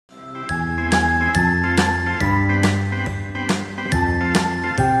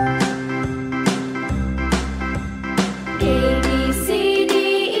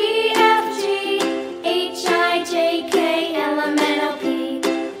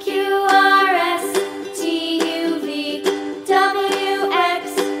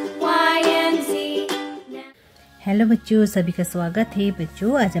Hello बच्चों, सभी का स्वागत है।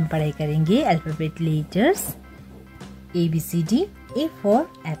 बच्चों आज हम पढ़ाई करेंगे alphabet letters ABCD। A for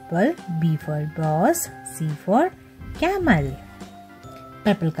apple, B for boss, C for camel.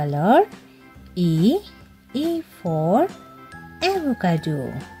 Purple color A for avocado.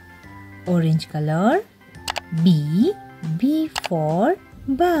 Orange color B for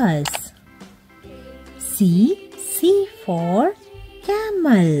bus. C for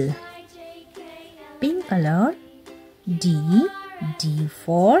camel. Pink color D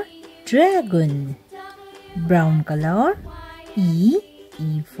for dragon. Brown color E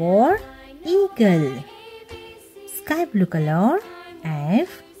for eagle. Sky blue color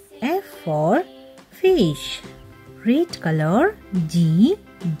F for fish. Red color G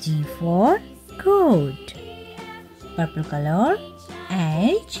for goat. Purple color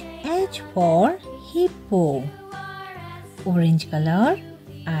H for hippo. Orange color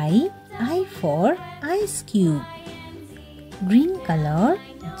I for ice cube. Green color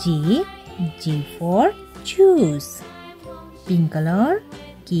J for juice. Pink color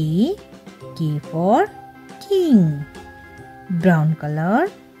K for king. Brown color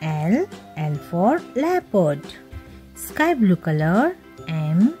L for leopard. Sky blue color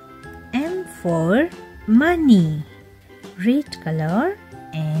M for money. Red color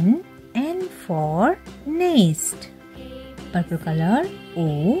N for nest. Purple color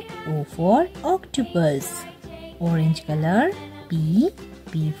O for octopus. Orange color P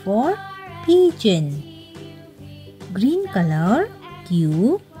for pigeon. Green color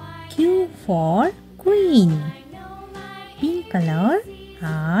Q for queen. Pink color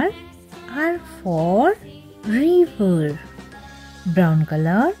R for river. Brown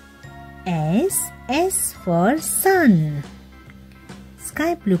color S for sun.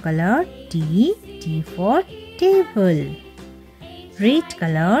 Sky blue color T for table. Red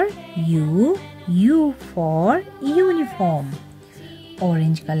color U for uniform.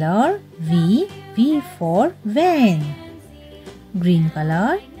 Orange color V for van. Green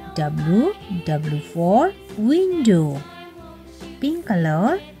color W for window. Pink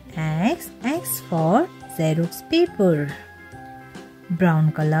color X for Xerox paper.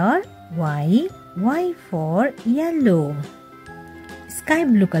 Brown color Y for yellow. Sky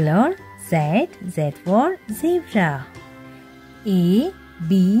blue color Z for zebra. A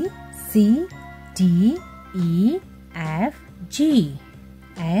B C D E F G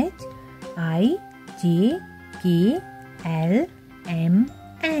H I J K L M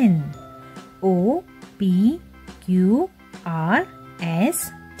N O P Q R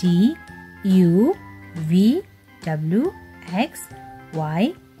S T U V W X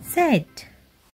Y Z.